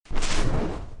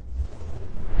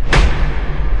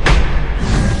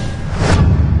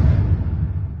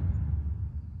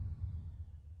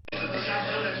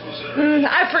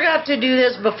forgot to do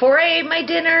this before I ate my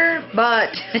dinner, but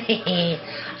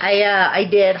I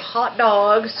did hot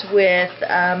dogs with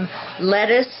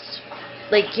lettuce,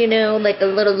 like, you know, like a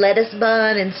little lettuce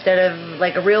bun instead of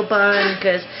like a real bun,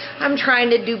 because I'm trying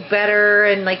to do better,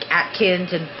 and like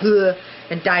Atkins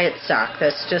and diet suck.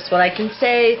 That's just what I can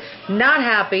say. Not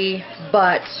happy,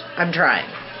 but I'm trying.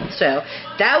 So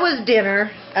that was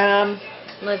dinner.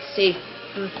 Let's see.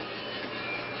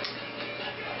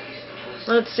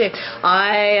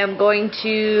 I am going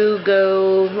to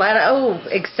go. Oh,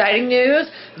 exciting news!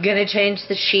 I'm gonna change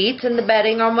the sheets and the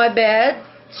bedding on my bed.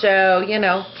 So, you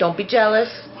know, don't be jealous.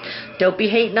 Don't be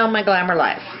hating on my glamour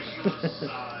life.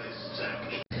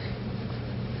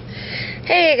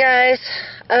 Hey guys.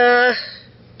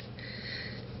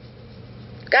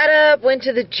 Got up, went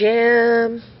to the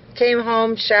gym, came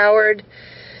home, showered.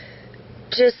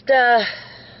 Just,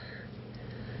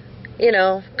 you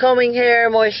know, combing hair,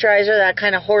 moisturizer, that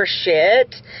kind of horse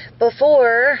shit.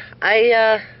 Before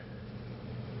I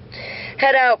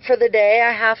head out for the day,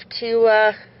 I have to,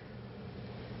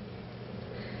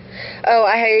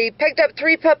 I picked up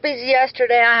 3 puppies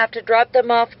yesterday. I have to drop them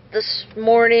off this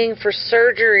morning for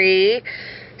surgery.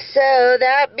 So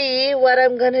that be what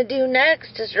I'm going to do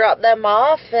next, is drop them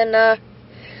off, and I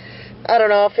don't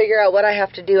know, I'll figure out what I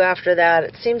have to do after that.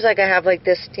 It seems like I have like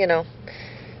this, you know,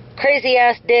 crazy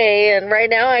ass day, and right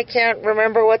now I can't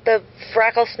remember what the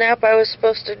frackle snap I was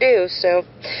supposed to do, so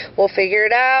we'll figure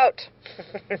it out.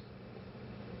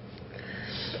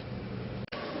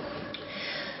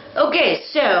 Okay,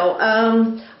 so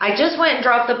I just went and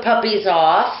dropped the puppies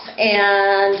off,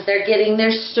 and they're getting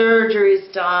their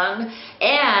surgeries done,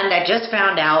 and I just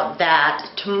found out that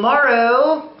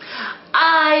tomorrow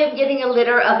I am getting a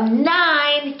litter of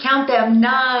 9, count them,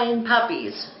 9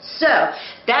 puppies. So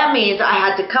that means I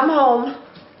had to come home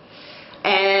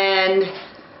and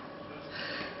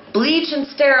bleach and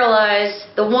sterilize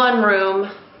the one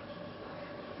room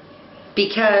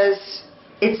because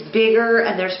it's bigger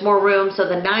and there's more room, so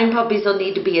the 9 puppies will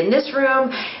need to be in this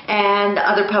room, and the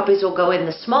other puppies will go in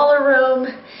the smaller room.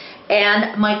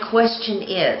 And my question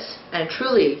is, and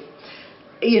truly,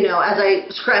 you know, as I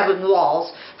scrubbing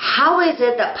walls, how is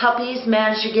it that puppies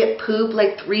manage to get poop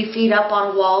like 3 feet up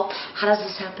on a wall? How does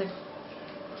this happen?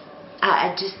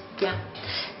 Yeah,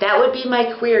 that would be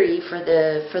my query for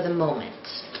the moment.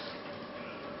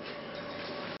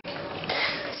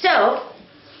 So,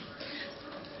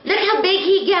 look how big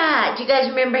he got. Do you guys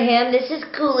remember him? This is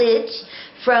Coolidge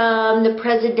from the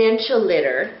presidential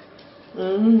litter.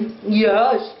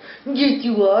 Yes. Yes,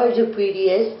 you are the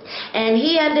prettiest. And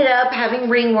he ended up having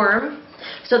ringworm,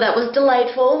 so that was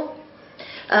delightful.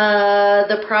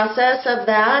 The process of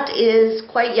that is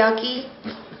quite yucky.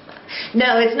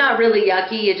 No, it's not really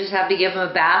yucky. You just have to give him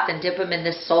a bath and dip him in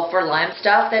this sulfur lime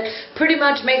stuff that pretty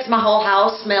much makes my whole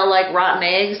house smell like rotten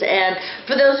eggs. And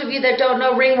for those of you that don't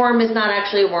know, ringworm is not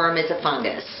actually a worm, it's a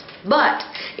fungus. But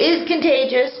it is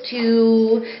contagious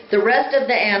to the rest of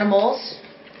the animals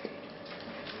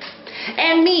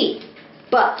and me.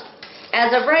 But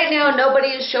as of right now,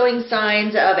 nobody is showing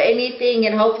signs of anything,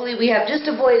 and hopefully we have just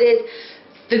avoided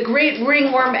the great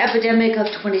ringworm epidemic of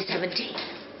 2017.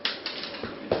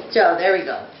 So, there we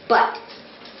go. But,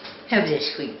 have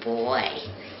this sweet boy.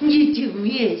 You do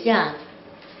me, yeah.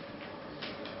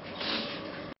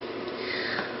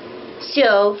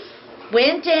 So,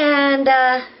 went and,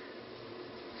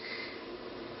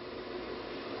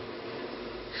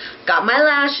 got my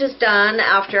lashes done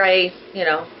after I, you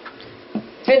know,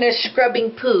 finished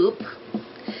scrubbing poop.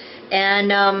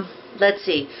 And, let's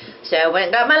see. So I went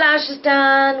and got my lashes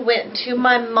done, went to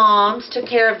my mom's, took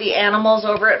care of the animals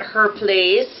over at her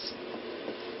place.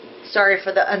 Sorry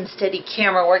for the unsteady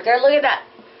camera work there. Look at that.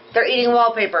 They're eating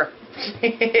wallpaper.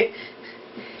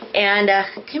 And,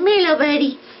 come here, little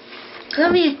buddy.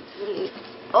 Come here.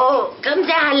 Oh, come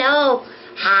say hello.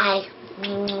 Hi.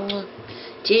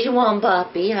 Just one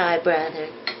puppy. Hi, brother.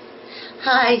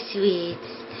 Hi, sweets.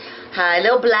 Hi,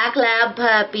 little black lab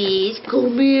puppies.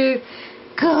 Come here.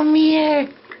 Come here.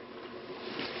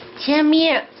 Come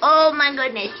here. Oh my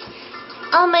goodness.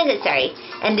 Oh my goodness, sorry.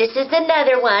 And this is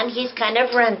another one. He's kind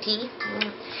of runty.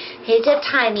 He's a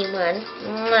tiny one.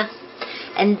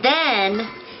 And then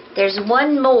there's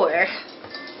one more.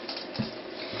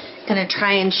 Gonna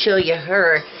try and show you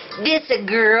her. This a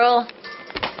girl.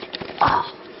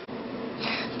 Oh.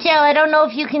 So I don't know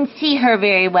if you can see her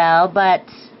very well, but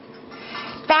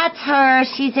that's her.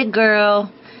 She's a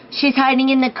girl. She's hiding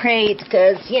in the crate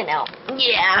because, you know,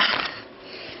 yeah.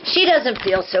 She doesn't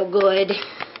feel so good.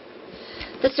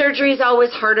 The surgery is always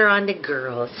harder on the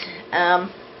girls. I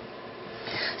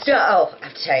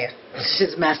have to tell you, this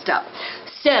is messed up.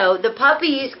 So the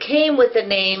puppies came with the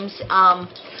names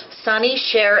Sunny,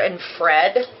 Cher, and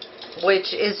Fred,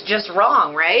 which is just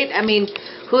wrong, right? I mean,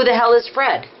 who the hell is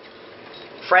Fred?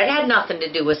 Fred had nothing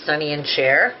to do with Sunny and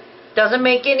Cher. Doesn't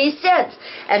make any sense.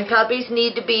 And puppies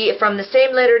need to be, from the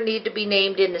same litter, need to be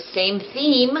named in the same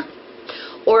theme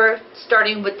or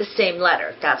starting with the same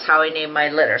letter. That's how I name my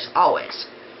litters, always.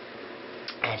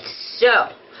 And so,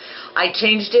 I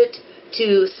changed it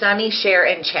to Sunny, Cher,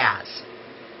 and Chaz,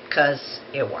 because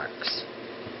it works.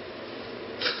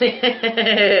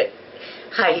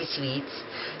 Hi, sweets.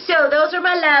 So, those are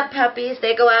my lab puppies.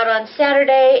 They go out on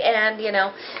Saturday, and, you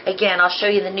know, again, I'll show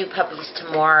you the new puppies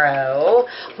tomorrow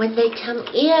when they come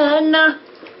in.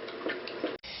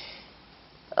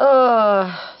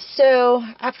 So,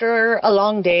 after a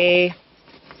long day,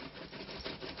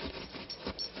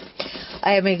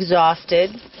 I am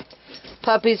exhausted.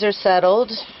 Puppies are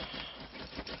settled.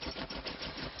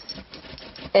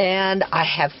 And I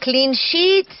have clean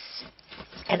sheets.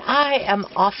 And I am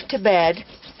off to bed.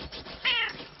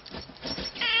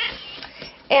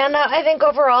 And I think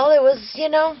overall it was, you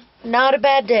know, not a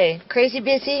bad day. Crazy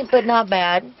busy, but not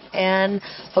bad. And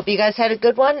hope you guys had a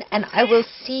good one. And I will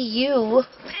see you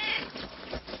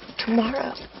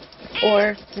tomorrow.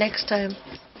 Or next time.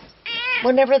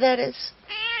 Whenever that is.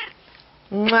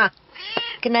 Mwah.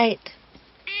 Good night.